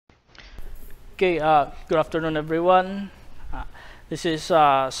Okay, good afternoon, everyone. This is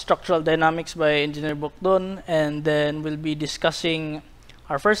Structural Dynamics by Engineer Bokdon, and then we'll be discussing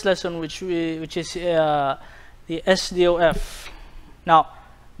our first lesson, which is the Sdof. Now,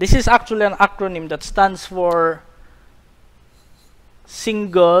 this is actually an acronym that stands for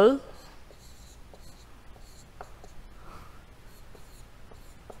Single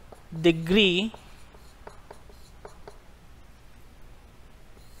Degree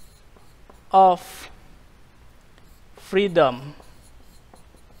of Freedom.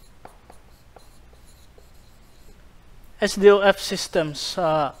 Sdof systems,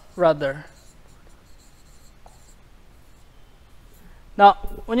 rather. Now,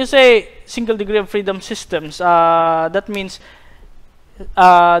 when you say single degree of freedom systems, that means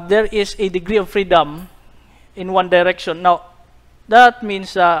there is a degree of freedom in one direction. Now, that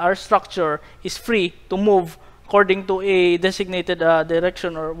means our structure is free to move according to a designated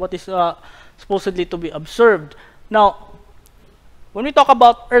direction, or what is supposedly to be observed. Now, when we talk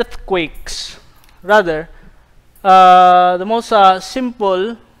about earthquakes, rather, the most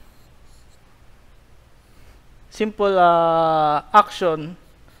simple action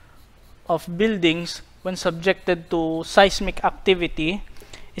of buildings when subjected to seismic activity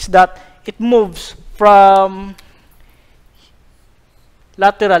is that it moves from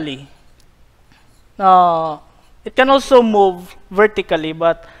laterally. Now, it can also move vertically,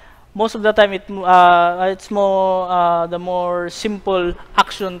 but most of the time it's more the more simple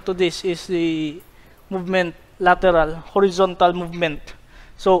action to this is the movement lateral, horizontal movement.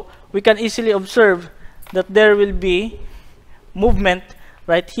 So we can easily observe that there will be movement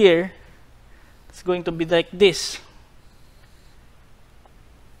right here. It's going to be like this.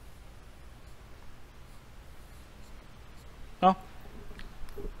 No?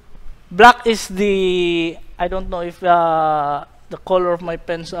 Black is the, I don't know if the color of my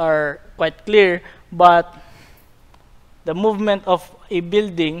pens are quite clear, but the movement of a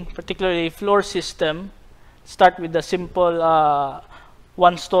building, particularly a floor system, start with a simple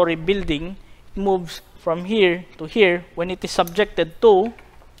one-story building. It moves from here to here when it is subjected to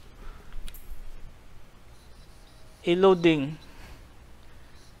a loading.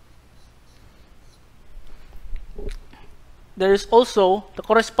 There is also the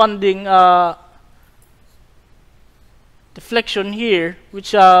corresponding deflection here,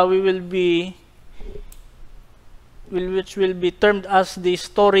 which will be termed as the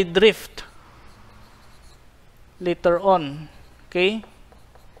story drift later on. Okay.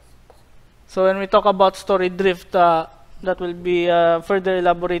 So when we talk about story drift, that will be further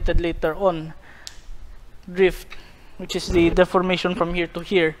elaborated later on. Drift, which is the deformation from here to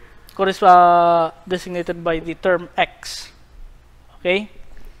here, designated by the term X. Okay,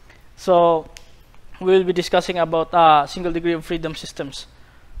 so we will be discussing about single degree of freedom systems.